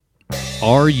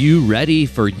Are you ready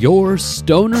for your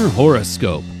Stoner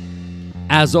Horoscope?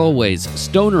 As always,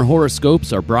 Stoner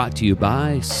Horoscopes are brought to you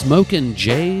by Smokin'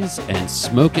 Jays and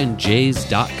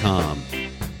SmokinJays.com.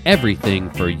 Everything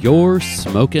for your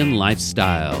smokin'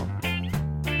 lifestyle.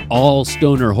 All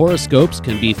Stoner Horoscopes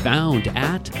can be found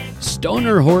at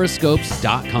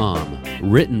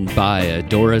StonerHoroscopes.com, written by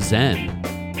Adora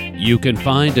Zen. You can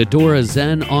find Adora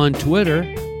Zen on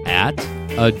Twitter at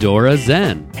Adora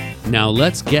Zen. Now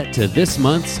let's get to this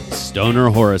month's Stoner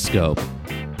Horoscope.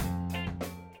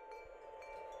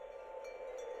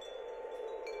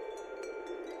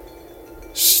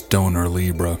 Stoner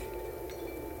Libra.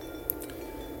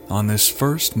 On this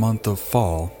first month of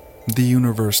fall, the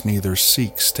universe neither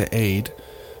seeks to aid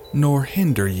nor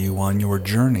hinder you on your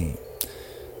journey.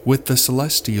 With the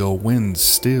celestial winds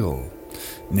still,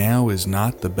 now is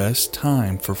not the best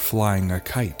time for flying a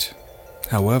kite.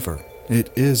 However,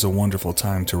 it is a wonderful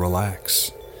time to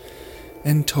relax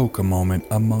and toke a moment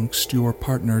amongst your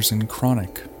partners in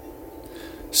chronic.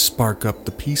 Spark up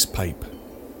the peace pipe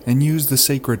and use the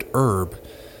sacred herb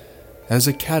as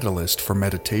a catalyst for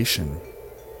meditation.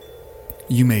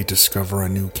 You may discover a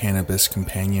new cannabis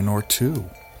companion or two.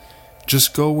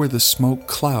 Just go where the smoke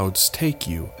clouds take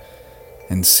you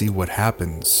and see what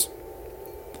happens.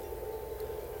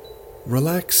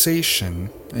 Relaxation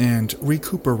and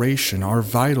recuperation are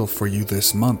vital for you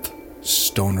this month,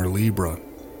 Stoner Libra.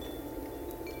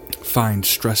 Find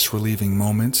stress-relieving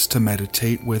moments to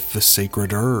meditate with the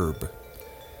sacred herb.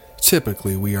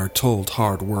 Typically, we are told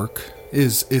hard work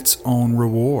is its own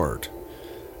reward.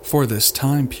 For this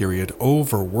time period,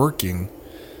 overworking,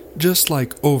 just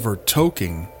like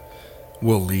overtoking,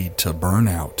 will lead to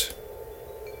burnout.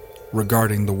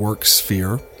 Regarding the work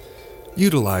sphere,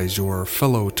 utilize your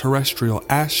fellow terrestrial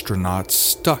astronauts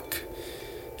stuck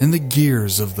in the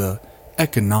gears of the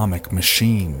economic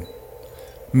machine.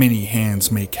 Many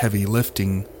hands make heavy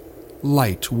lifting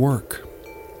light work.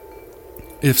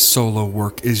 If solo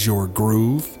work is your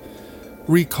groove,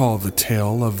 recall the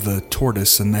tale of the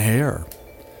tortoise and the hare.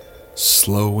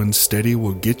 Slow and steady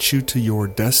will get you to your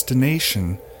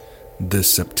destination this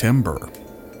September.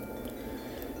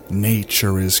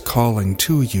 Nature is calling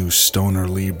to you, Stoner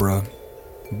Libra.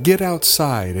 Get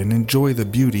outside and enjoy the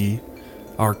beauty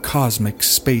our cosmic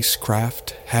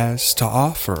spacecraft has to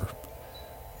offer.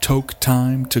 Toke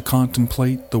time to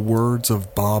contemplate the words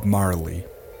of Bob Marley.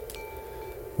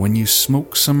 When you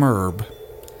smoke some herb,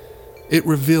 it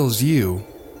reveals you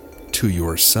to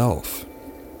yourself.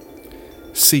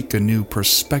 Seek a new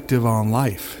perspective on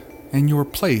life and your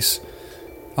place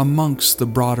amongst the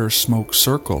broader smoke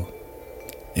circle.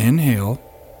 Inhale,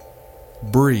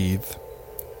 breathe,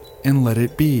 and let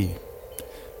it be.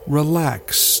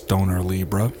 Relax, Stoner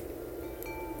Libra.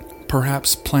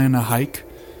 Perhaps plan a hike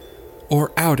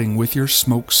or outing with your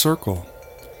smoke circle.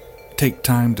 Take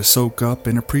time to soak up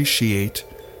and appreciate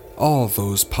all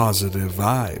those positive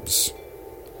vibes.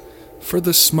 For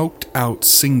the smoked out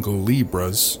single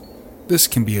Libras, this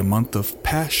can be a month of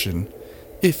passion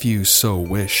if you so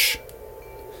wish.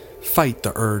 Fight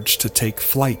the urge to take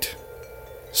flight.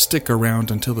 Stick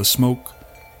around until the smoke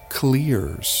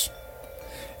clears,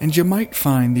 and you might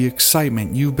find the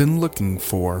excitement you've been looking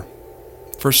for.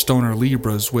 For Stoner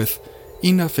Libras with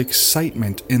enough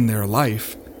excitement in their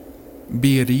life,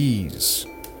 be at ease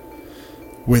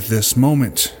with this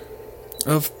moment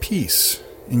of peace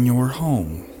in your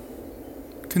home.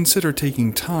 Consider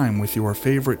taking time with your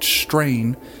favorite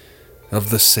strain of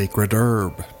the sacred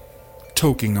herb,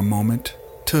 toking a moment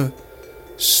to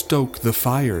stoke the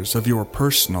fires of your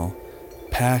personal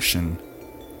passion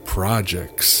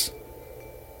projects.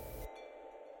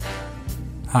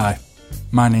 Hi,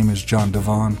 my name is John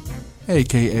Devon,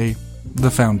 aka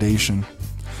The Foundation,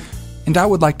 and I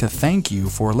would like to thank you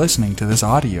for listening to this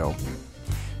audio.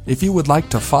 If you would like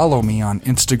to follow me on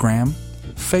Instagram,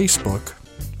 Facebook,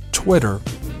 Twitter,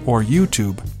 or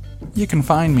YouTube, you can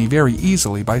find me very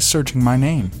easily by searching my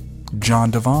name,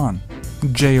 John Devon,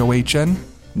 JohnDivon.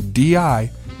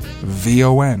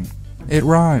 It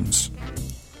rhymes.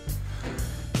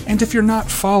 And if you're not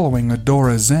following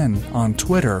Adora Zen on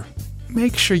Twitter,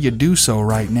 make sure you do so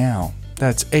right now.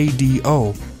 That's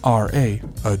Adora,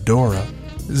 Adora,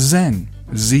 Zen,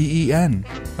 Zen,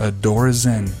 Adora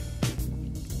Zen.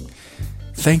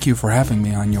 Thank you for having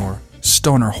me on your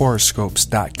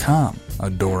StonerHoroscopes.com,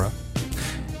 Adora.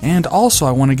 And also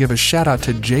I want to give a shout out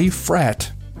to Jay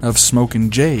Fratt of Smokin'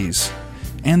 Jays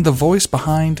and the voice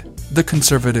behind the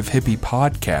Conservative Hippie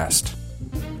podcast.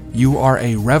 You are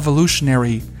a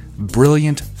revolutionary,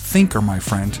 brilliant thinker, my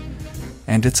friend,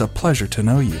 and it's a pleasure to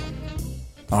know you.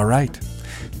 All right,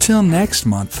 till next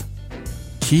month,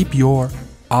 keep your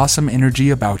awesome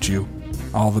energy about you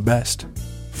All the best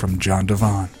from John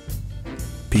Devon.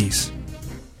 Peace.